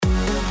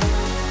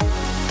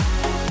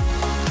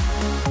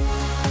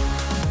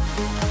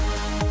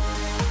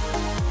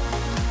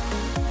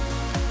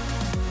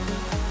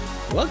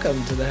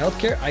Welcome to the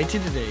Healthcare IT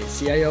Today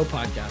CIO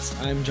podcast.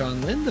 I'm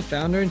John Lynn, the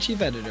founder and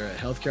chief editor at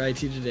Healthcare IT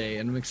Today,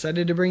 and I'm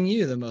excited to bring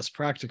you the most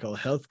practical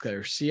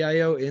healthcare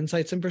CIO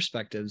insights and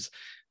perspectives.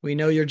 We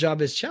know your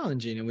job is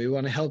challenging, and we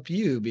want to help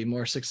you be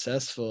more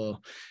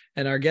successful.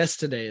 And our guest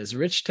today is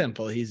Rich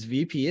Temple. He's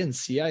VP and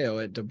CIO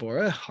at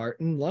Deborah Heart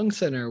and Lung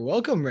Center.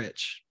 Welcome,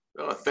 Rich.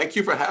 Thank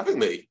you for having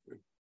me.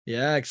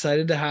 Yeah,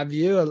 excited to have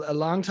you. A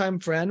longtime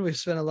friend. We've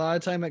spent a lot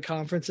of time at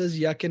conferences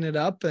yucking it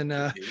up, and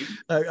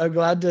I'm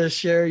glad to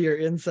share your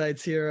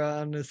insights here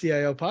on the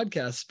CIO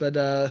podcast.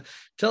 But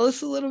tell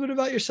us a little bit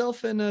about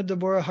yourself and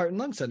Deborah Heart and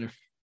Lung Center.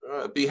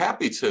 Be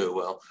happy to.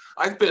 Well,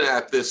 I've been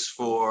at this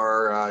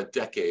for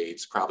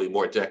decades, probably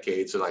more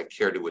decades than I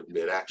care to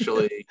admit,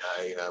 actually.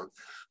 I've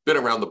been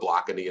around the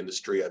block in the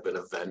industry. I've been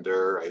a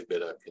vendor, I've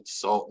been a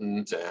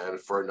consultant, and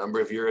for a number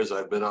of years,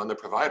 I've been on the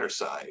provider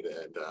side.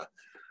 And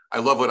I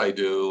love what I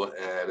do,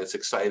 and it's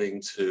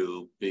exciting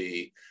to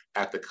be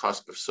at the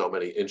cusp of so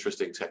many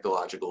interesting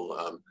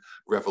technological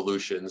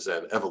revolutions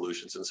and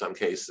evolutions in some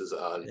cases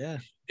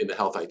in the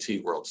health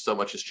IT world. So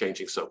much is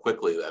changing so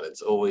quickly that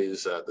it's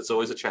always there's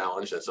always a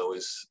challenge. It's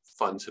always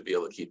fun to be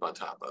able to keep on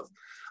top of.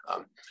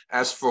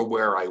 As for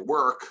where I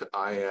work,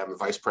 I am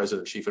Vice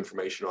President and Chief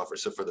Information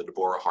Officer for the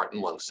Deborah Heart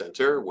and Lung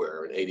Center.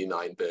 We're an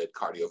 89-bed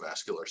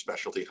cardiovascular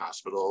specialty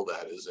hospital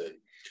that is in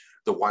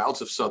the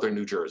wilds of southern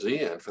New Jersey.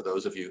 And for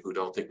those of you who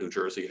don't think New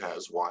Jersey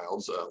has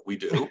wilds, we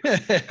do.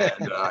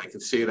 And I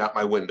can see it out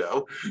my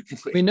window.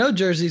 We know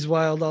Jersey's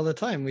wild all the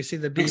time. We see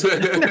the beach.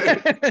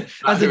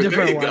 That's a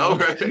different one.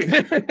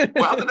 Right?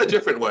 Wild in a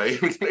different way.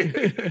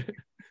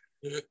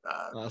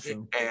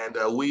 Awesome. And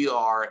we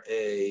are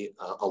a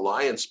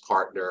alliance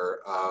partner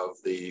of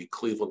the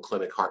Cleveland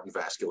Clinic Heart and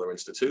Vascular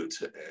Institute.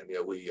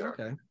 And we are.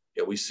 Okay.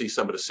 We see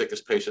some of the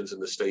sickest patients in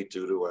the state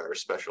due to our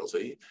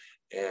specialty.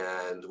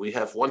 And we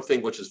have one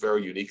thing which is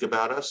very unique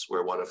about us.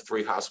 We're one of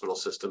 3 hospital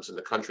systems in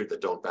the country that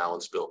don't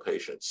balance bill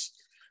patients.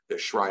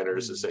 There's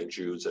Shriners, there's St.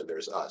 Jude's, and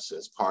there's us.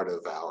 It's part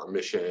of our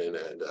mission,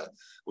 and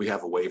we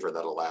have a waiver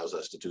that allows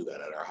us to do that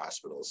at our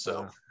hospitals.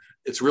 So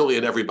it's really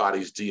in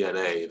everybody's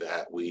DNA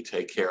that we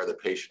take care of the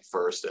patient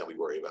first and we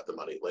worry about the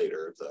money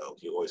later, though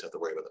you always have to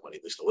worry about the money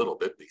at least a little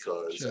bit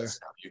because that's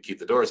how you keep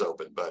the doors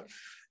open. But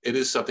it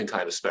is something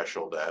kind of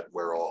special that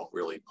we're all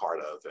really part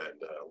of, and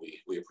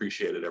we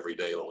appreciate it every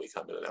day when we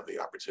come in and have the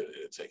opportunity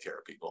to take care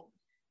of people.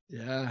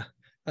 Yeah.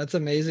 That's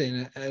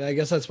amazing. And I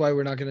guess that's why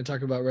we're not going to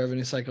talk about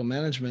revenue cycle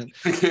management.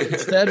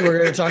 Instead, we're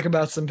going to talk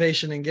about some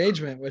patient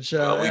engagement, which, we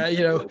do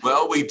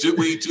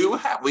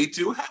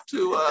have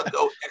to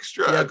go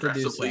extra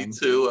aggressively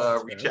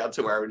to reach out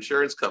to our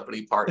insurance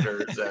company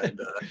partners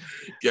and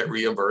get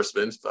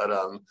reimbursements. But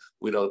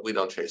we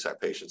don't chase our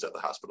patients at the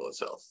hospital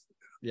itself.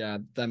 Yeah,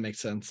 that makes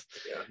sense.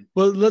 Yeah.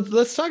 Well,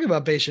 let's talk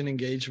about patient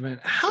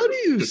engagement. How do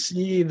you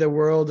see the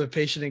world of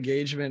patient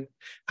engagement?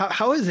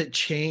 How has it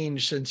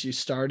changed since you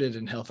started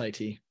in health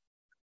IT?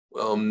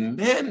 Well,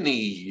 many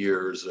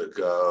years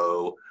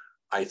ago,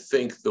 I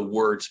think the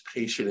words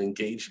patient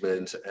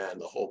engagement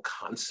and the whole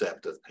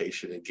concept of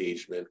patient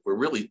engagement were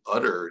really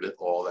uttered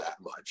all that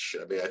much.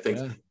 I mean, I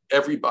think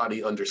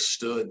everybody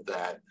understood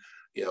that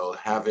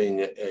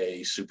having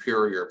a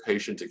superior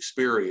patient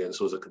experience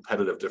was a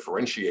competitive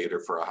differentiator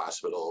for a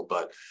hospital,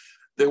 but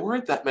there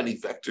weren't that many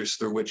vectors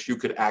through which you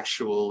could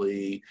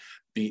actually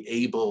be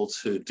able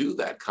to do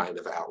that kind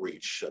of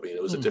outreach. I mean,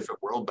 it was a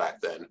different world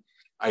back then.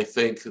 I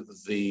think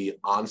the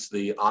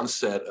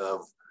onset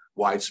of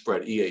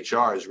widespread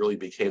EHRs really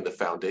became the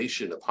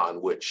foundation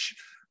upon which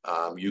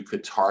you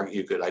could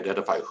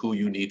identify who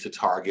you need to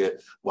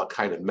target, what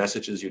kind of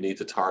messages you need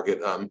to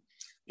target.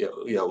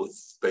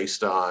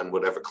 Based on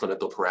whatever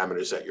clinical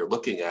parameters that you're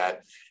looking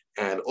at.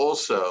 And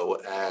also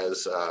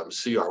as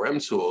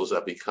CRM tools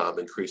have become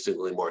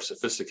increasingly more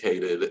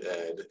sophisticated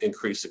and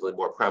increasingly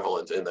more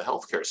prevalent in the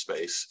healthcare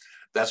space,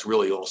 that's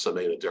really also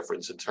made a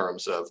difference in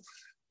terms of,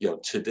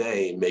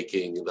 today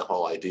making the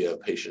whole idea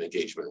of patient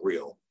engagement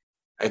real.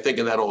 I think,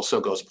 and that also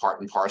goes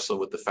part and parcel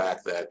with the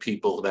fact that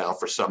people now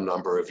for some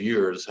number of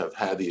years have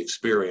had the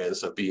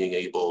experience of being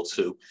able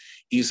to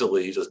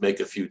easily just make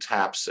a few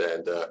taps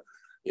and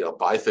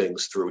buy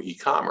things through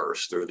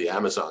e-commerce, through the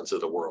Amazons of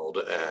the world.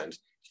 And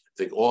I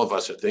think all of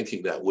us are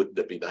thinking that wouldn't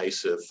it be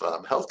nice if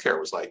healthcare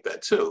was like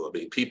that too? I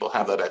mean, people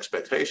have that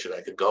expectation.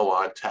 I could go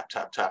on, tap,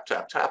 tap, tap,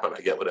 tap, tap, and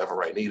I get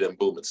whatever I need and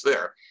boom, it's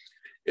there.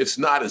 It's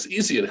not as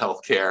easy in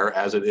healthcare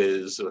as it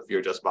is if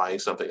you're just buying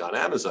something on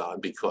Amazon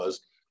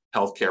because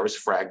healthcare is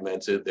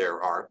fragmented.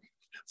 There are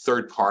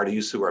third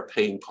parties who are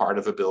paying part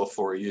of a bill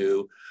for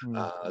you.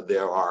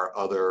 There are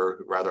other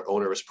rather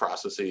onerous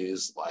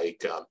processes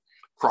like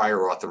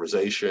prior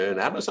authorization.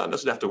 Amazon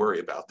doesn't have to worry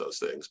about those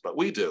things, but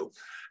we do.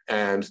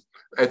 And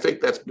I think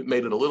that's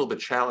made it a little bit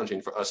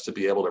challenging for us to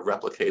be able to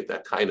replicate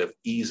that kind of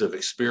ease of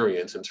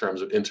experience in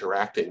terms of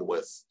interacting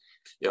with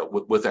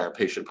our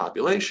patient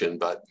population.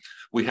 But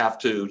we have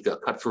to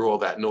cut through all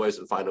that noise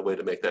and find a way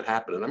to make that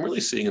happen. And I'm really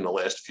seeing in the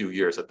last few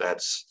years that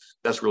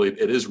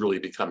it is really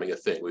becoming a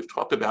thing. We've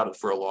talked about it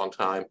for a long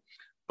time,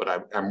 but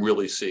I'm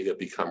really seeing it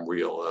become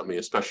real. I mean,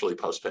 especially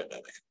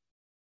post-pandemic.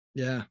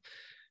 Yeah.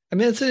 I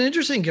mean, it's an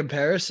interesting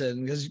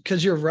comparison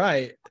because you're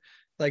right.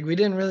 Like we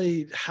didn't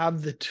really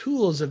have the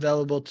tools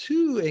available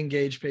to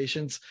engage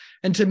patients.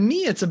 And to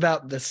me, it's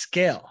about the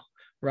scale,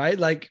 right?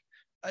 Like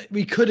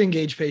we could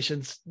engage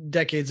patients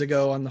decades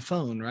ago on the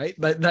phone, right?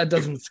 But that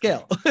doesn't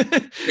scale.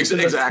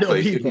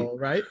 Exactly. People,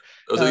 right?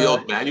 Those are the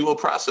old manual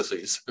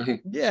processes.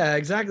 Yeah,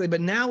 exactly. But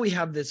now we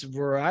have this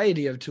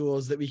variety of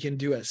tools that we can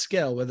do at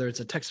scale, whether it's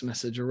a text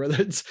message or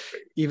whether it's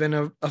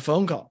even a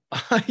phone call,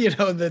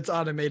 that's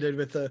automated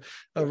with a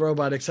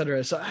robot, et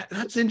cetera. So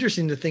that's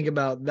interesting to think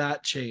about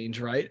that change,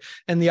 right?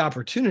 And the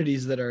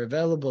opportunities that are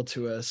available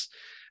to us.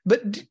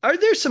 But are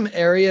there some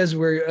areas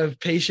of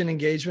patient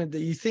engagement that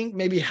you think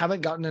maybe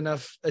haven't gotten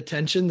enough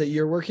attention that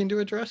you're working to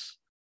address?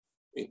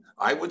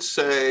 I would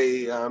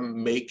say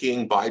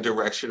making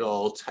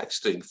bidirectional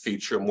texting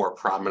feature more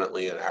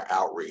prominently in our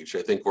outreach.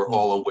 I think we're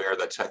all aware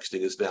that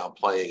texting is now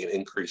playing an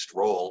increased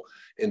role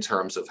in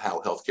terms of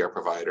how healthcare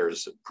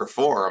providers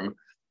perform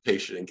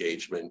patient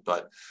engagement,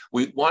 but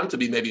we want it to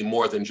be maybe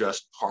more than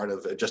just part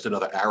of just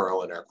another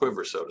arrow in our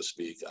quiver, so to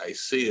speak. I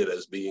see it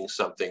as being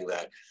something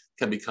that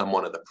can become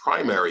one of the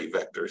primary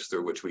vectors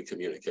through which we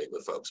communicate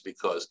with folks,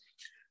 because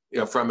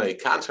from a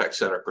contact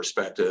center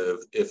perspective,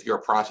 if you're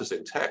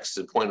processing texts,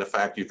 in point of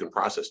fact, you can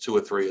process two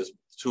or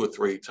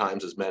three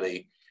times as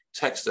many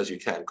texts as you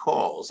can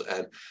calls.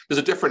 And there's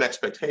a different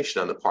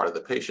expectation on the part of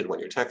the patient when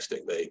you're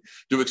texting. They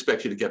do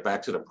expect you to get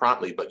back to them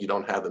promptly, but you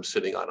don't have them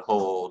sitting on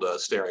hold,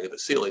 staring at the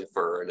ceiling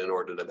for an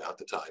inordinate amount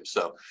of time.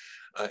 So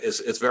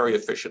it's very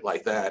efficient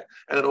like that.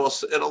 And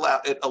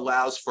it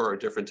allows for a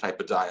different type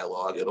of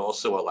dialogue. It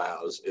also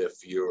allows,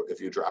 if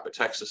you drop a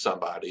text to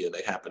somebody and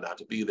they happen not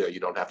to be there,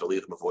 you don't have to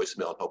leave them a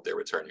voicemail and hope they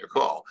return your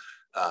call.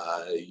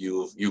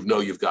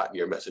 You've gotten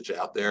your message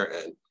out there,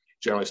 and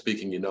generally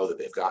speaking, you know that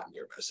they've gotten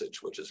your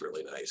message, which is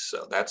really nice.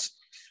 So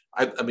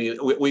I mean,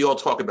 we all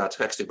talk about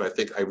texting, but I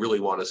think I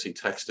really want to see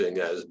texting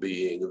as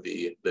being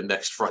the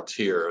next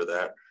frontier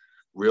that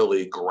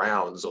really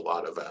grounds a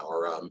lot of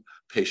our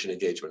patient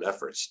engagement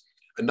efforts.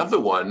 Another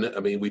one, I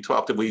mean, we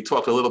talked a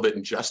little bit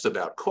in jest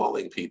about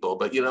calling people,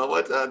 but you know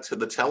what?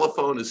 The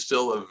telephone is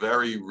still a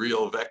very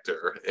real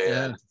vector,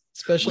 and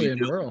especially in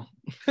rural.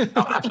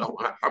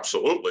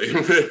 Absolutely.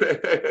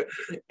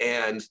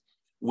 And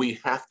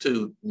we have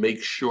to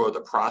make sure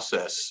the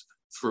process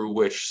through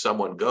which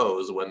someone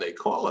goes when they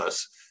call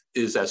us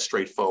is as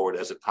straightforward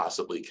as it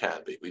possibly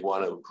can be. We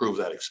want to improve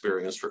that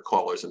experience for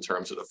callers in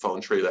terms of the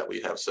phone tree that we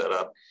have set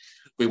up.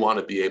 We want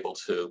to be able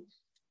to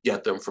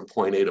get them from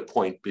point A to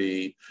point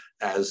B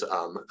as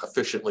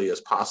efficiently as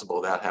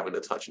possible without having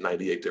to touch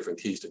 98 different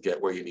keys to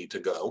get where you need to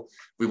go.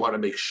 We want to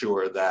make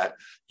sure that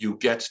you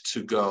get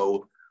to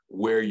go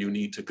where you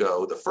need to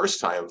go the first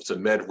time. If it's a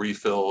med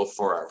refill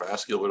for our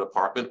vascular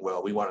department,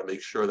 well, we want to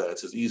make sure that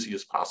it's as easy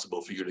as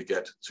possible for you to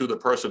get to the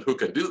person who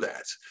can do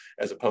that,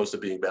 as opposed to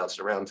being bounced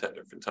around 10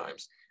 different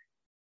times.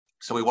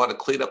 So we want to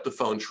clean up the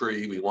phone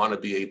tree. We want to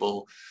be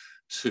able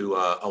to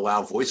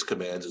allow voice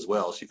commands as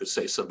well. So you could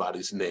say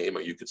somebody's name,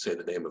 or you could say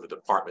the name of a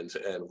department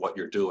and what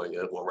you're doing,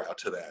 and it will route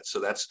to that. So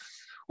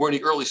we're in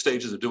the early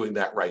stages of doing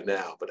that right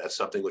now, but that's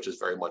something which is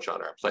very much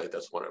on our plate.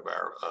 That's one of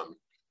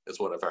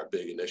our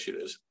big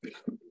initiatives.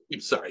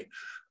 Sorry.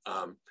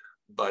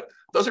 But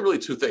those are really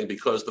two things,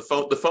 because the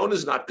phone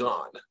is not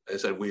gone.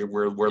 As I said,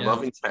 we're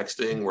loving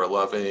texting. We're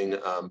loving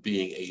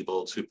being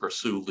able to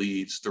pursue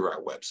leads through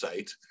our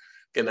website.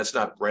 Again, that's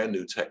not brand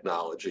new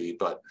technology,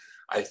 but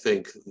I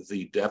think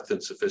the depth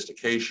and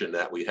sophistication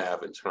that we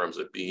have in terms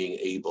of being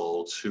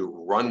able to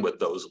run with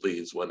those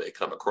leads when they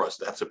come across,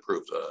 that's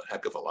improved a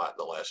heck of a lot in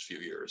the last few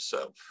years.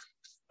 So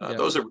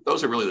those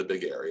are really the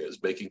big areas,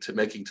 making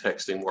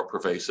texting more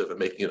pervasive and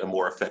making it a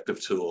more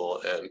effective tool.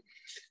 And,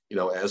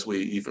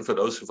 even for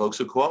those folks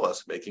who call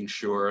us, making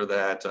sure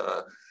that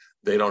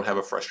they don't have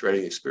a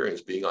frustrating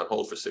experience being on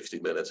hold for 60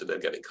 minutes and then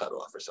getting cut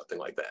off or something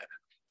like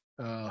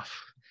that.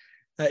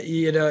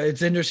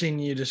 It's interesting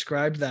you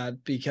described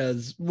that,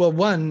 because, well,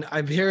 one,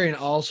 I'm hearing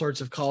all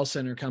sorts of call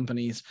center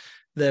companies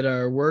that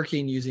are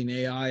working using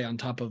AI on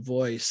top of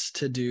voice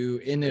to do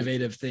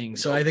innovative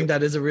things. So I think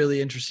that is a really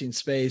interesting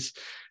space.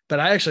 But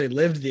I actually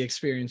lived the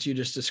experience you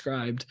just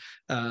described.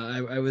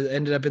 I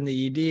ended up in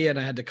the ED, and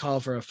I had to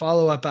call for a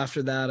follow-up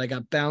after that. I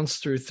got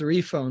bounced through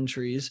 3 phone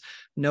trees,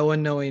 no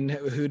one knowing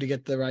who to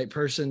get the right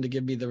person to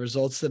give me the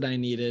results that I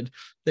needed.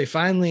 They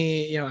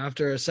finally,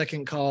 after a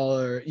second call,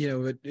 or,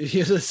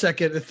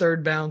 a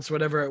third bounce,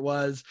 whatever it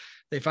was,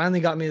 they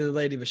finally got me the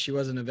lady, but she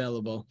wasn't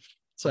available.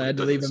 So I had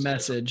to leave a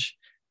message.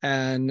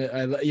 And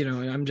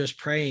I'm just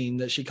praying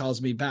that she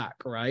calls me back,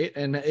 right?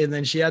 And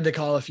then she had to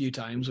call a few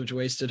times, which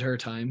wasted her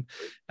time.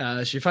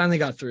 She finally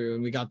got through,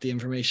 and we got the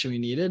information we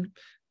needed.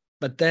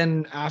 But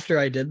then after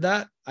I did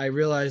that, I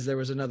realized there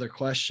was another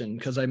question,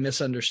 because I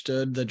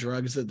misunderstood the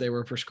drugs that they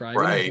were prescribing.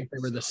 Right. They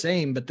were the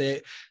same, but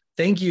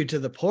thank you to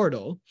the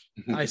portal,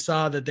 I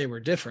saw that they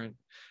were different.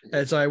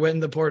 And so I went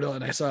in the portal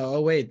and I saw,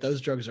 oh, wait, those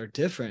drugs are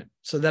different.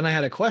 So then I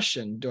had a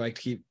question: do I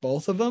keep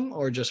both of them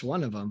or just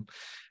one of them?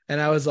 And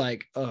I was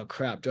like, oh,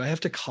 crap, do I have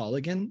to call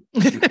again?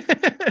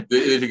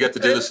 Did you get to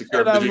do the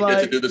secure? Did you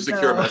get to do the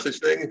secure no. message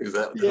thing? Is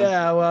that?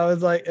 Yeah, well, I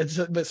was like,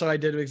 but so I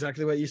did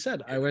exactly what you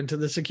said. I went to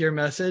the secure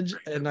message,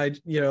 and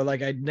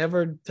like I'd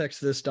never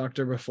texted this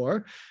doctor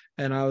before,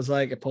 and I was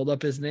like, I pulled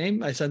up his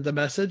name, I sent the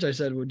message, I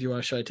said,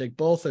 should I take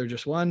both or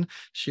just one?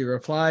 She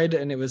replied,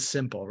 and it was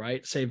simple,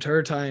 right? Saved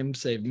her time,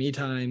 saved me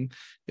time.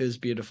 It was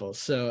beautiful.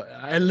 So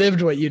I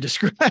lived what you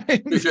described.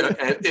 Yeah,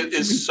 and it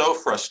is so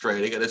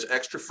frustrating, and it's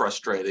extra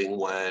frustrating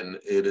when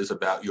it is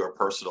about your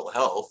personal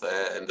health,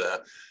 and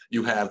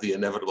you have the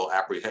inevitable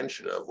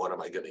apprehension of what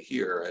am I going to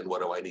hear and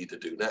what do I need to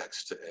do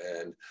next,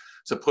 and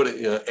so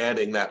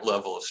adding that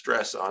level of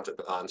stress onto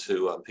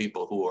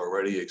people who are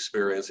already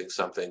experiencing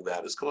something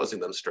that is causing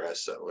them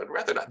stress. So I'd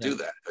rather not do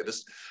that.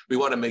 We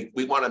want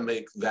to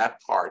make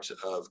that part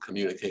of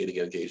communicating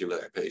and engaging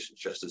with our patients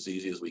just as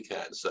easy as we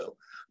can, so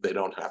they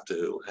don't have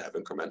to have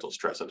incremental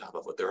stress on top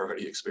of what they're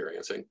already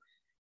experiencing.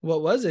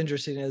 What was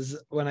interesting is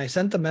when I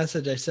sent the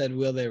message, I said,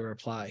 will they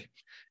reply?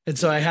 And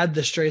so I had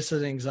the stress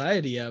and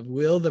anxiety of,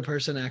 will the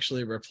person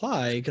actually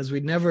reply? Because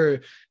we'd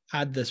never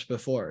had this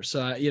before.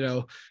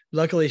 So,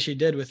 luckily she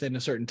did within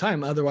a certain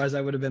time. Otherwise,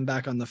 I would have been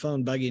back on the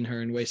phone bugging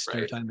her and wasting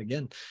her time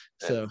again.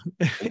 So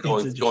and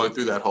going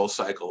through that whole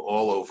cycle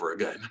all over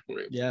again.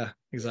 Right? Yeah,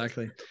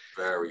 exactly.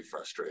 Very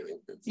frustrating.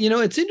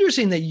 It's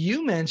interesting that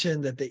you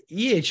mentioned that the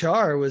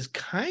EHR was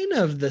kind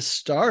of the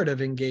start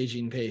of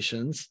engaging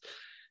patients.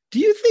 Do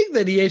you think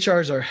that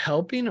EHRs are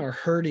helping or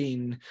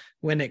hurting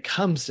when it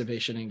comes to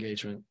patient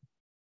engagement?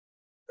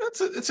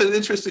 It's an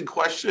interesting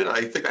question.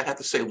 I think I have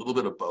to say a little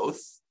bit of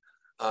both.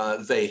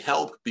 They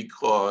help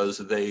because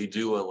they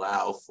do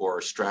allow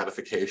for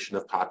stratification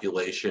of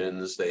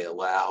populations. They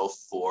allow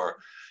for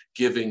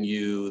giving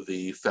you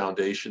the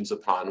foundations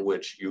upon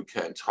which you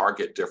can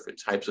target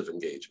different types of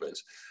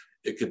engagements.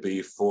 It could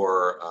be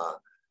for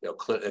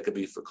it could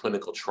be for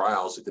clinical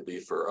trials, it could be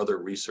for other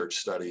research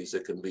studies,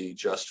 it can be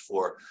just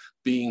for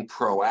being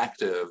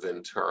proactive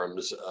in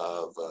terms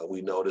of, we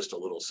noticed a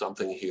little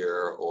something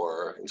here,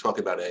 or in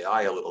talking about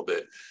AI a little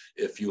bit,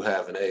 if you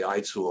have an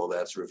AI tool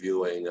that's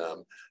reviewing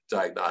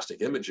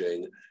diagnostic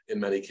imaging, in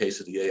many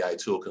cases the AI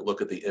tool can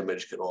look at the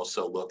image, can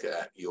also look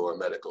at your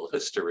medical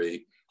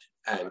history,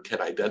 and can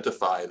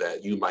identify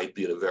that you might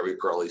be in a very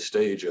early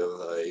stage of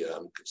a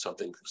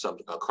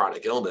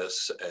chronic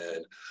illness,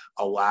 and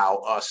allow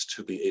us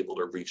to be able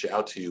to reach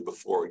out to you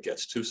before it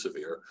gets too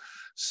severe.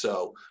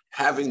 So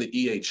having the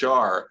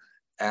EHR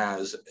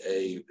as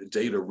a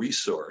data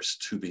resource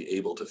to be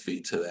able to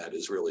feed to that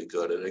is really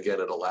good. And again,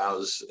 it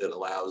allows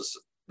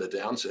the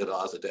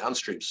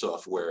downstream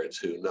software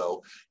to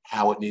know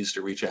how it needs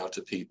to reach out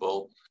to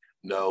people,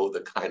 know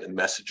the kind of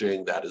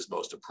messaging that is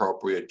most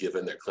appropriate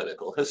given their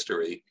clinical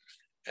history,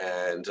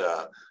 and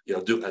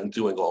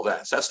doing all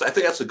that. So I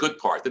think that's a good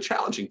part. The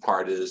challenging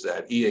part is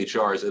that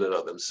EHRs in and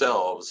of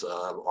themselves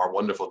are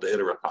wonderful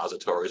data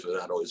repositories, but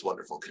not always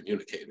wonderful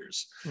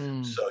communicators.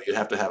 So you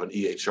have to have an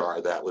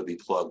EHR that would be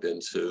plugged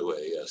into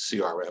a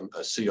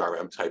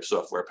CRM type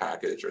software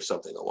package or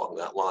something along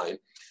that line.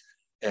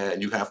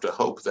 And you have to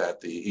hope that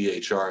the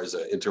EHR's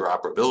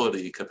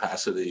interoperability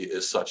capacity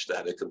is such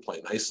that it can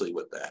play nicely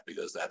with that,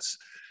 because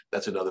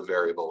that's another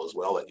variable as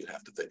well that you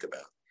have to think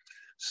about.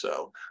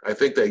 So I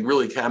think they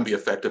really can be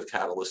effective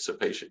catalysts of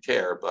patient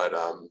care, but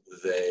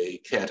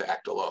they can't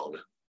act alone.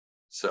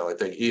 So I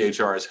think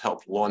EHRs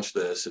helped launch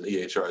this, and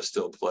EHRs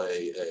still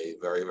play a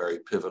very, very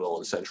pivotal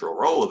and central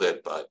role with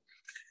it. But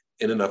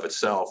in and of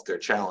itself, they're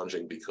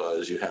challenging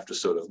because you have to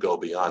sort of go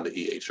beyond the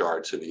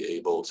EHR to be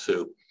able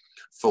to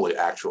fully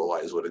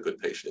actualize what a good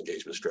patient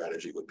engagement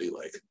strategy would be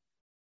like.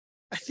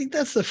 I think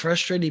that's the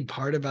frustrating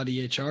part about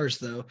EHRs,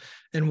 though,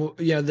 and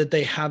that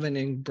they haven't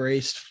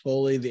embraced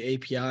fully the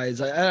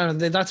APIs. I don't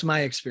know. That's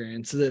my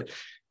experience. That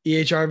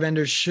EHR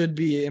vendors should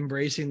be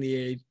embracing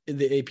the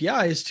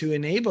APIs to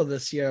enable the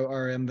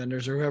CRM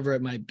vendors or whoever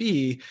it might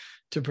be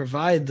to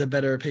provide the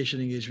better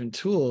patient engagement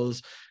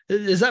tools.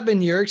 Has that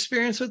been your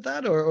experience with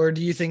that, or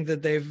do you think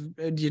that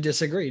do you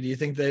disagree? Do you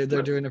think they're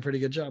doing a pretty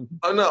good job?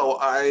 Oh no,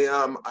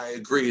 I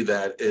agree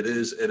that it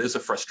is a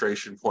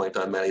frustration point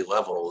on many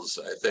levels.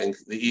 I think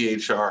the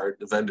EHR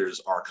vendors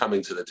are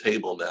coming to the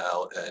table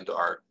now and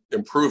are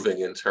improving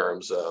in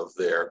terms of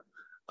their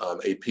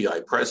API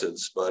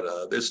presence,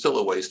 but there's still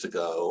a ways to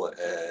go,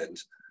 and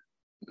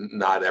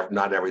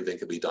not everything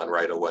can be done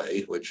right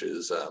away, which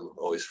is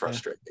always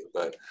frustrating.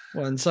 But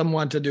and some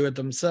want to do it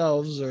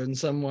themselves, and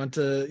some want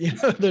to,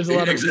 there's a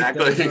lot of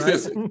exactly.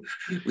 Details, right?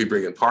 We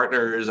bring in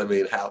partners. I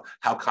mean,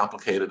 how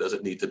complicated does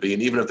it need to be?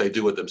 And even if they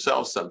do it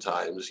themselves,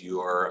 sometimes you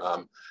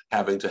are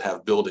having to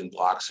have building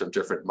blocks from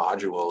different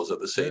modules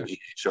of the same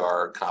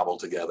EHR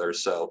cobbled together.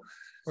 So.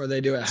 Or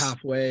they do it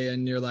halfway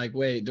and you're like,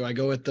 wait, do I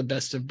go with the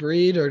best of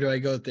breed or do I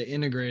go with the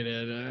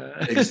integrated?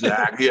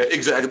 Exactly. Yeah,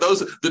 exactly.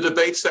 Those are the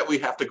debates that we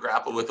have to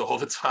grapple with all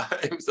the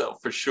time, so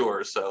for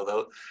sure.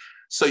 So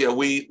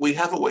we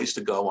have a ways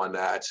to go on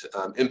that.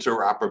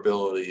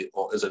 Interoperability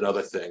is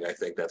another thing I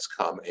think that's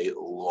come a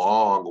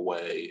long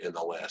way in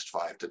the last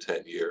 5 to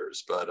 10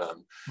 years. But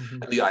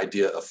and the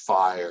idea of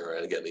FHIR,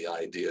 and again, the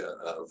idea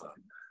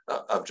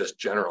of just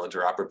general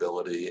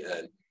interoperability,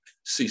 and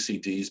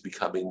CCDs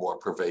becoming more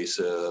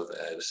pervasive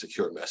and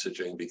secure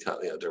messaging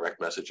becoming, direct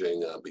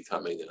messaging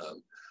becoming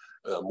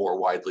more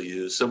widely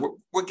used. So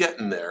we're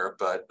getting there,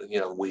 but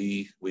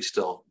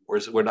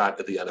we're not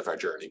at the end of our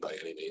journey by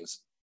any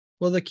means.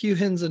 Well, the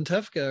QHINs and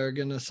TEFCA are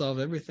going to solve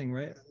everything,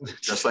 right?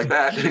 Just like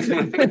that.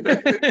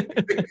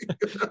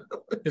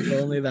 If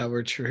only that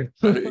were true.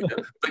 But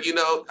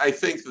I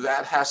think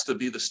that has to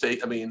be the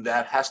stake. I mean,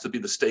 that has to be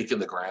the stake in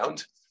the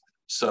ground.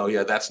 So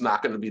yeah, that's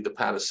not going to be the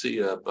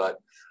panacea, but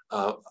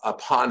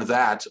upon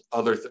that,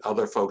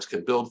 other folks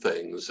can build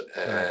things,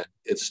 and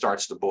it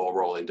starts the ball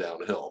rolling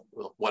downhill.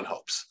 Well, one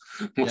hopes.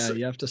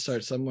 You have to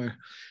start somewhere.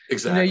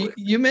 Exactly.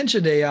 You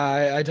mentioned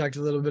AI. I talked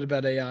a little bit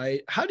about AI.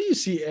 How do you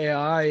see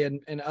AI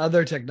and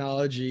other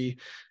technology,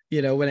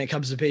 when it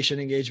comes to patient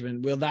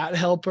engagement? Will that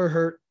help or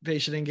hurt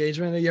patient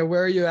engagement?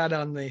 Where are you at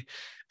on the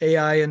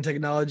AI and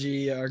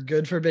technology are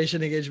good for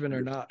patient engagement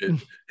or not?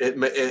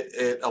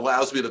 It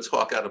allows me to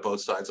talk out of both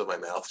sides of my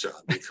mouth,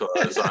 John,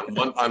 because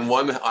on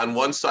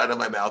one side of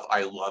my mouth,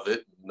 I love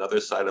it.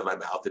 Another side of my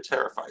mouth, it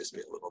terrifies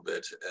me a little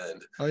bit.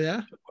 And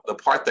the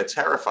part that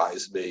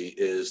terrifies me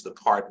is the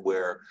part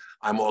where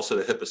I'm also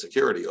the HIPAA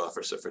security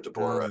officer for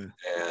Deborah.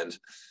 And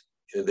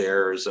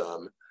there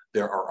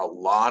are a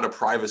lot of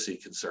privacy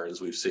concerns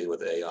we've seen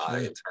with AI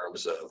in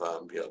terms of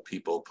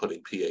people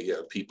putting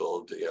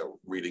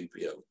reading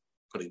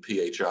putting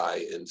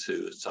PHI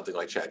into something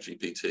like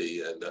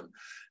ChatGPT and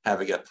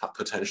having it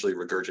potentially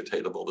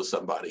regurgitatable to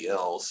somebody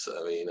else.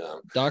 I mean,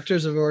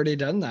 doctors have already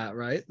done that,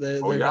 right?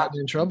 They're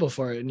gotten in trouble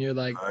for it, and you're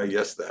like,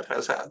 yes, that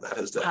has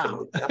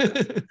definitely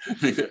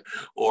happened.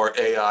 Or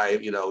AI,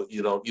 you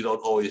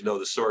don't always know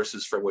the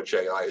sources from which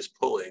AI is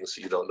pulling,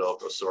 so you don't know if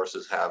those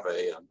sources have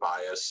a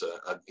bias,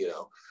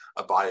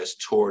 a bias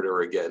toward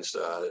or against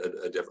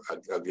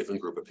a given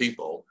group of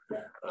people.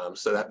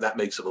 So that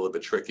makes it a little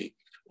bit tricky.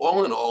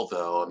 All in all,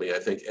 though, I mean, I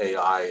think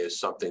AI is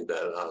something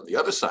that on the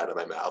other side of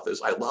my mouth is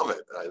I love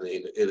it. I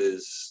mean, it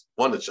is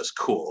one that's just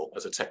cool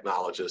as a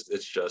technologist.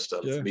 It's just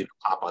for me to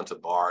pop onto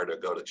Bard or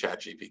go to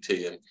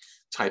ChatGPT and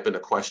type in a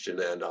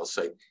question, and I'll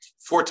say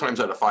 4 times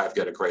out of 5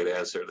 get a great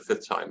answer. The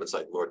 5th time, it's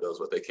like Lord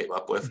knows what they came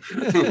up with.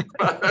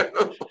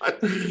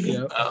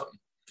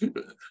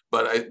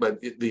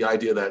 But the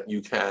idea that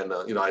you can,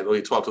 I know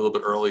you talked a little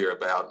bit earlier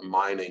about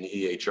mining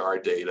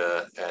EHR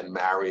data and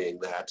marrying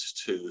that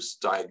to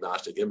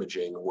diagnostic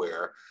imaging,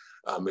 where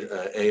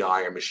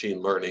AI or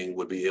machine learning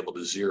would be able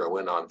to zero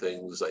in on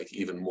things like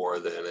even more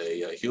than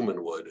a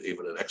human would,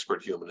 even an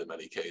expert human in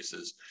many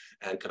cases,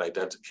 and can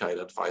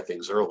identify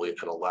things early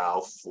and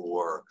allow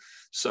for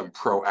some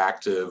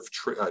proactive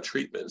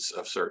treatments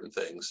of certain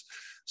things.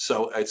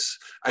 So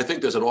I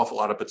think there's an awful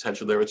lot of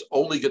potential there. It's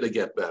only going to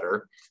get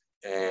better.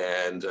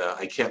 And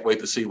I can't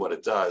wait to see what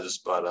it does.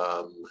 But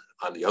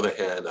on the other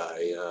hand,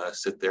 I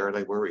sit there and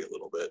I worry a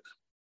little bit.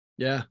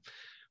 Yeah.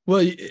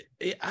 Well,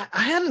 I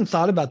hadn't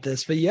thought about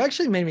this, but you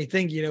actually made me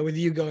think, with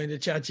you going to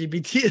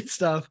ChatGPT and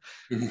stuff,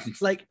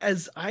 like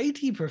as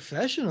IT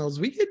professionals,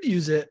 we could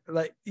use it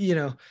like,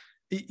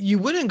 you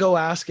wouldn't go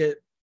ask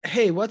it,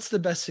 hey, what's the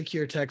best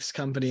secure text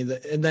company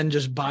and then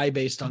just buy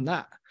based on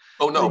that.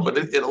 Oh, no, but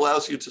it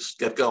allows you to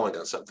get going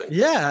on something.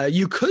 Yeah,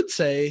 you could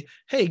say,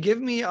 hey, give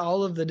me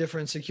all of the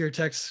different secure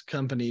text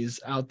companies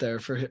out there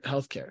for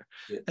healthcare.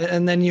 Yeah.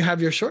 And then you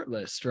have your short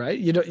list, right?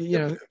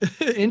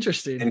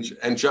 Interesting.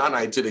 And John,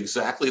 I did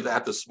exactly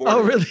that this morning.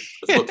 Oh, really?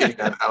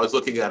 I was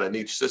looking at a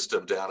niche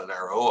system down in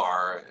our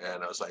OR,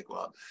 and I was like,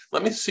 well,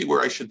 let me see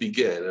where I should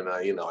begin. And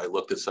I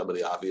looked at some of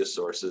the obvious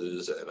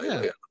sources, and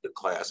I looked at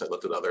class, I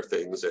looked at other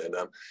things. And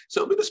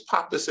so let me just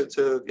pop this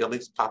into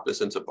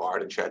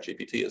Bard and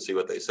ChatGPT and see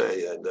what they say.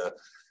 And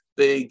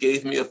they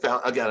gave me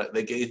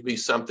they gave me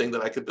something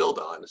that I could build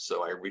on.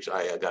 So I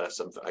got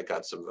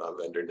some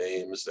vendor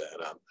names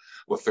that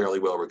were fairly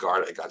well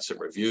regarded. I got some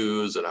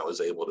reviews, and I was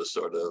able to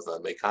sort of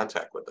make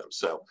contact with them.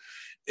 So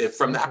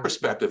from that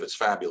perspective, it's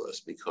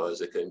fabulous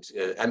because it can,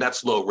 and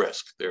that's low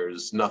risk.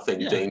 There's nothing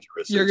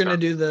dangerous. You're going to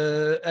do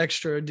the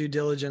extra due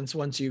diligence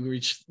once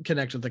you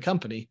connect with the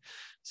company.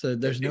 So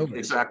there's no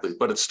exactly,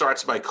 but it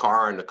starts my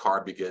car and the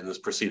car begins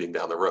proceeding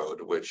down the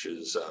road, which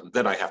is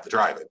then I have to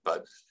drive it.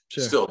 But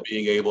still,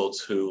 being able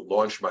to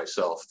launch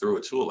myself through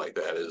a tool like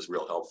that is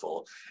real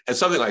helpful. And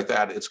something like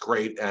that, it's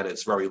great and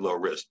it's very low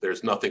risk.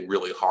 There's nothing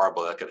really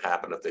horrible that can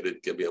happen if they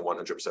didn't give me a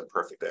 100%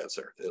 perfect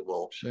answer.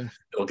 It'll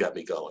get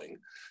me going.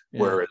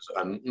 Yeah. Whereas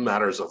on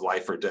matters of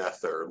life or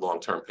death or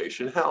long-term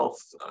patient health,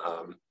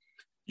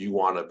 you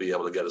want to be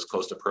able to get as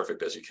close to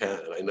perfect as you can.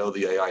 And I know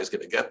the AI is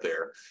going to get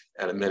there.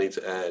 And in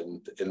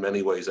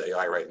many ways,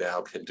 AI right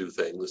now can do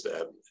things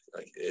that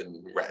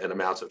in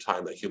amounts of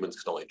time that humans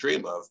can only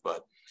dream of.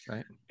 But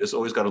it's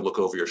always got to look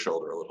over your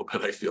shoulder a little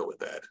bit, I feel, with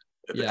that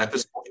at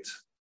this point.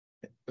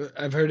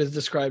 I've heard it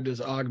described as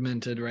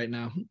augmented right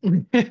now.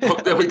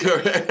 There we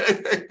go.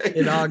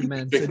 It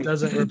augments, it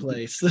doesn't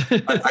replace.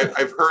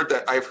 I've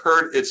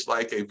heard it's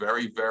like a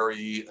very,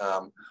 very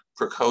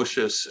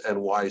precocious and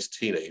wise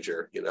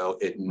teenager.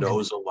 It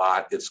knows a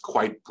lot. It's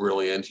quite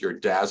brilliant. You're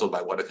dazzled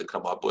by what it can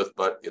come up with,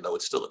 but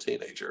it's still a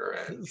teenager.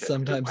 And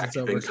sometimes it's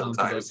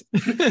overconfident.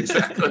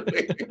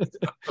 Exactly.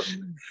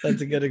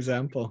 That's a good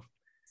example.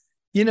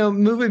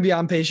 Moving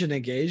beyond patient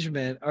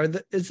engagement,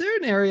 is there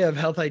an area of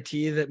health IT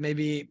that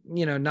maybe,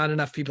 not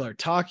enough people are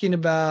talking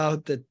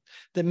about that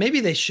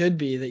maybe they should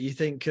be, that you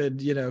think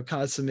could,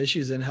 cause some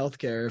issues in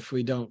healthcare if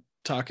we don't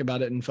talk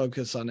about it and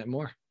focus on it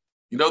more?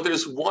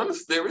 There's one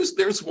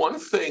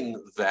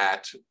thing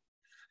that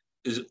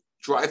is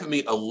driving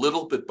me a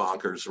little bit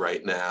bonkers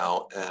right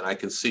now, and I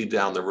can see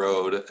down the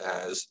road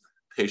as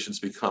patients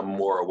become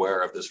more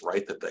aware of this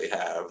right that they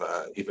have,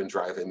 even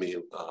driving me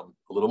a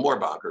little more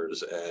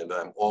bonkers. And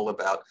I'm all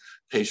about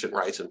patient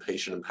rights and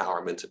patient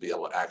empowerment to be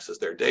able to access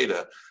their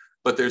data.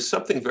 But there's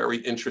something very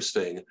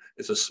interesting.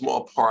 It's a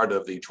small part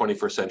of the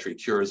 21st Century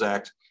Cures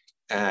Act,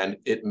 and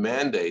it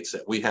mandates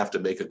that we have to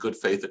make a good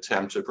faith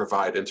attempt to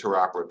provide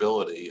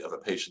interoperability of a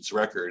patient's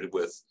record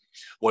with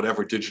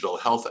whatever digital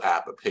health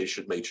app a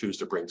patient may choose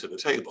to bring to the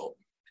table.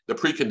 The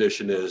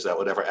precondition is that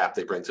whatever app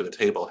they bring to the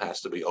table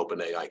has to be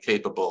OpenAI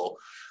capable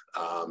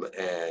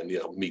and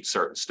meet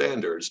certain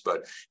standards.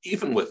 But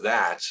even with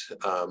that,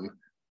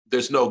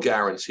 there's no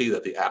guarantee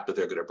that the app that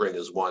they're going to bring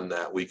is one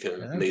that we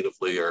can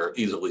natively or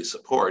easily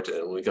support,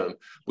 and we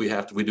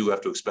do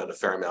have to expend a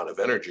fair amount of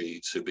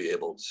energy to be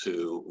able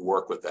to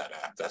work with that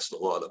app. That's the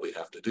law that we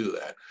have to do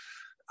that.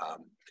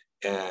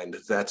 And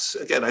that's,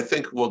 again, I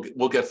think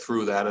we'll get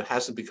through that. It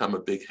hasn't become a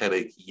big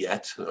headache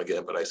yet,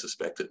 again, but I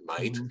suspect it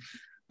might. Mm-hmm.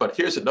 But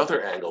here's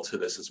another angle to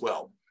this as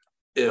well.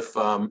 If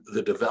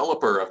the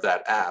developer of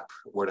that app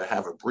were to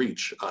have a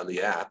breach on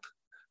the app,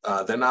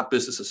 they're not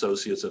business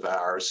associates of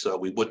ours, so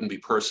we wouldn't be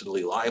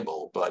personally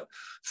liable, but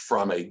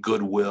from a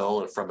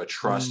goodwill and from a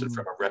trust and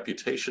from a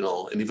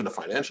reputational and even a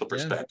financial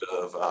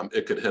perspective,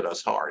 it could hit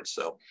us hard.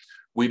 So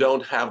we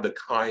don't have the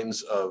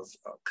kinds of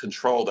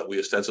control that we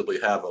ostensibly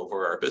have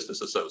over our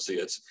business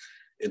associates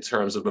in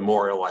terms of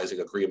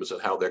memorializing agreements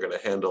of how they're going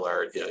to handle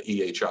our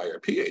EHI or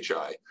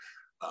PHI.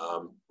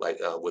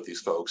 With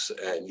these folks,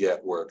 and yet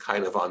we're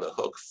kind of on the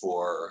hook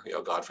for,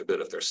 God forbid,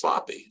 if they're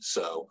sloppy.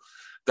 So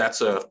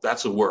that's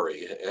a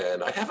worry,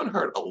 and I haven't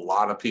heard a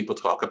lot of people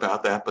talk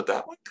about that, but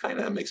that one kind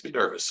of makes me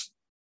nervous.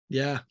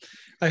 Yeah,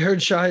 I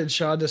heard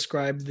Shah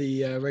describe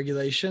the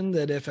regulation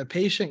that if a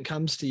patient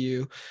comes to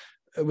you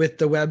with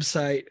the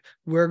website,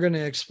 we're going to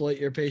exploit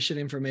your patient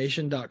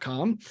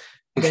information.com,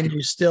 then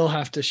you still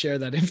have to share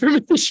that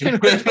information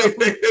with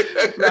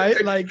them,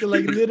 right? Like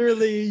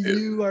literally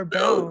you are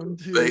bound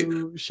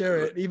to share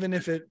it, even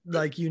if it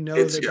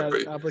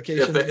that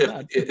application is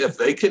bad. If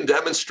they can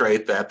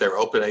demonstrate that they're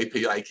open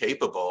API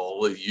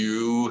capable,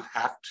 you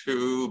have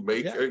to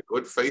make a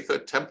good faith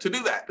attempt to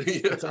do that.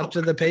 It's up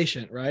to the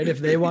patient, right? If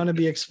they want to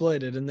be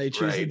exploited and they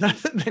choose that,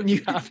 then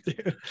you have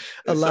to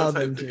allow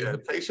them to.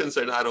 Patients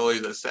are not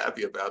always as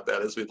savvy about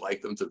that as we'd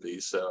like them to be.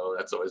 So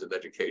that's always an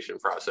education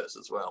process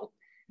as well.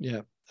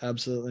 Yeah,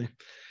 absolutely.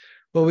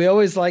 Well, we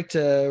always like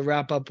to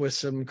wrap up with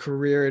some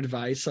career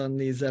advice on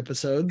these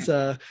episodes.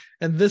 And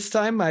this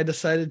time I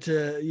decided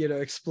to,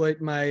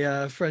 exploit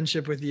my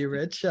friendship with you,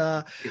 Rich.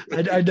 I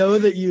know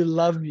that you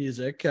love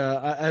music.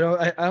 I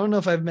don't know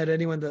if I've met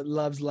anyone that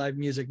loves live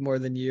music more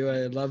than you.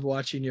 I love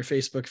watching your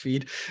Facebook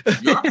feed.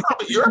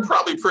 You're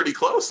probably pretty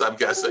close, I'm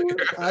guessing.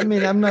 I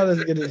mean, I'm not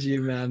as good as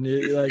you, man.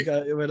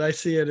 When I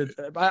see it,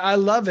 I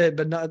love it,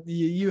 but not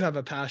you have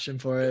a passion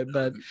for it.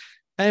 But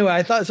anyway,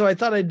 I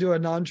thought I'd do a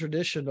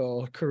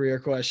non-traditional career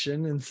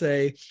question and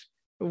say,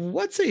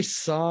 what's a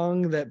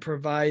song that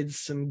provides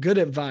some good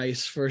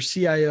advice for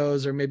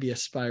CIOs or maybe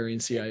aspiring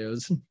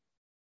CIOs?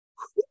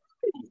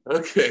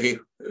 Okay,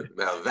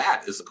 now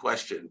that is a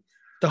question.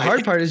 The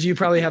hard part is you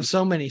probably have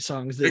so many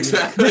songs. I'd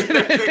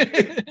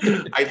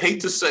hate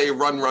to say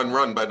Run, Run,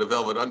 Run by the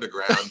Velvet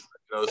Underground.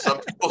 Some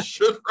people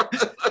should run.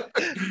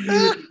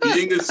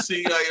 Being a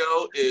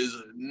CIO is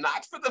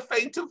not for the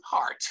faint of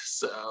heart.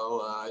 So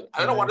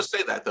I don't want to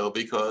say that, though,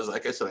 because,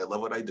 like I said, I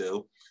love what I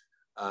do.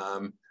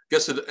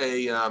 Guess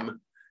an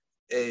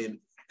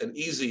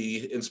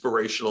easy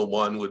inspirational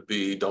one would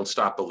be "Don't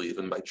Stop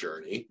Believing" by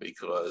Journey,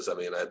 because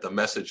the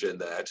message in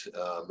that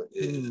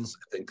is,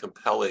 I think,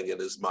 compelling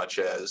in as much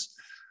as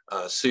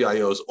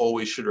CIOs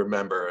always should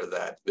remember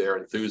that their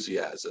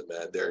enthusiasm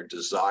and their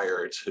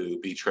desire to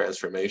be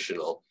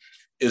transformational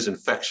is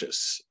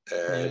infectious.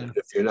 And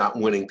if you're not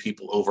winning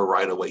people over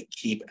right away,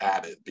 keep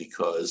at it,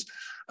 because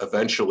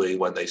eventually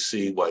when they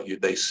see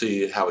they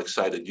see how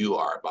excited you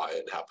are by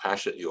it and how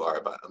passionate you are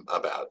about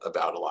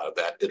a lot of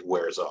that, it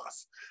wears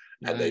off.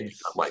 And they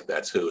become like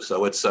that too.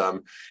 So it's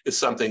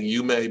something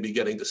you may be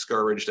getting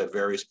discouraged at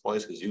various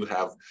points because you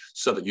have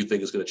something you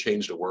think is going to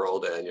change the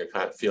world, and you're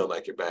kind of feeling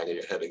like you're banging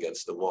your head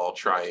against the wall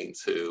trying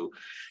to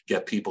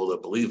get people to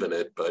believe in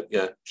it. But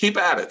keep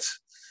at it.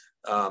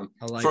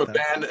 For a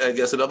band, I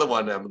guess another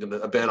one,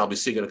 a band I'll be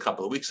seeing in a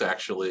couple of weeks,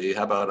 actually.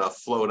 How about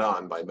 "Float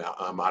On" by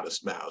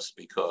Modest Mouse?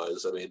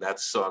 Because that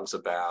song's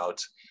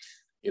about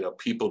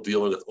people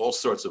dealing with all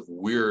sorts of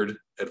weird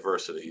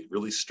adversity,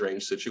 really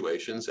strange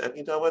situations, and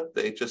you know what?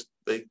 They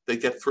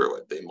get through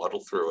it. They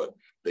muddle through it.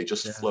 They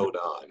just float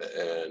on.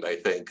 And I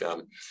think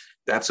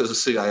that's, as a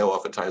CIO,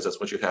 oftentimes that's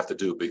what you have to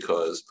do,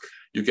 because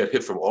you get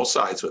hit from all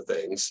sides with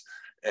things.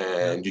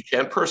 And you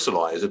can't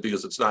personalize it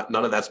because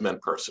none of that's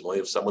meant personally.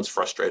 If someone's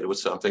frustrated with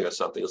something or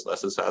something is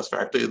less than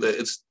satisfactory,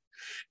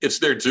 it's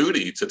their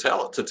duty to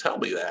tell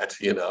me that,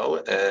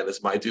 and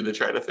it's my duty to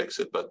try to fix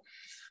it. But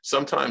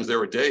sometimes there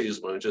are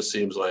days when it just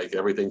seems like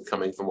everything's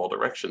coming from all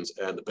directions,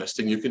 and the best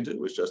thing you can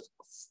do is just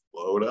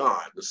float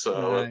on.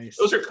 So nice.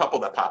 Those are a couple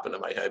that pop into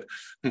my head.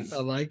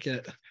 I like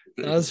it.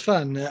 That was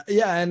fun.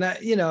 Yeah. And,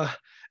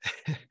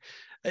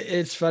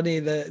 it's funny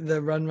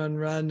the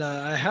run.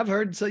 I have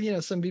heard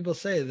some people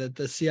say that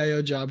the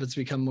CIO job has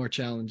become more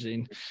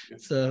challenging.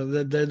 So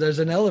there's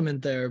an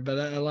element there, but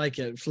I like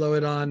it. Flow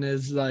it on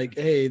is like,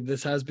 hey,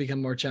 this has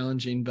become more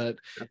challenging, but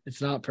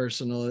it's not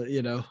personal.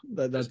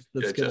 That's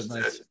good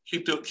advice.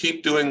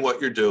 Keep doing what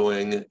you're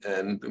doing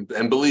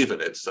and believe in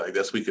it. So I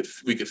guess we could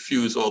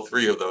fuse all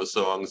three of those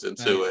songs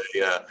into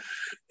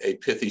a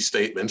pithy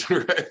statement.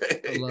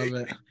 Right? I love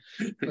it.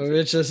 Well,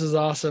 Rich, this is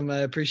awesome. I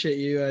appreciate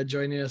you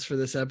joining us for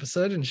this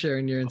episode and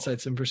sharing your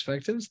insights and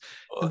perspectives.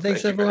 And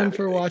thanks everyone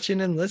for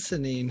watching and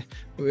listening.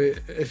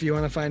 If you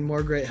want to find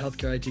more great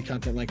healthcare IT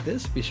content like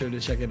this, be sure to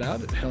check it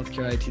out at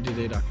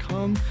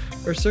healthcareittoday.com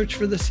or search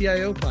for the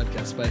CIO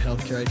podcast by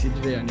Healthcare IT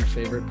Today on your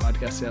favorite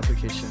podcast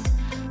application.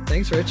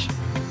 Thanks, Rich.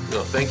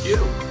 No, thank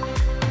you.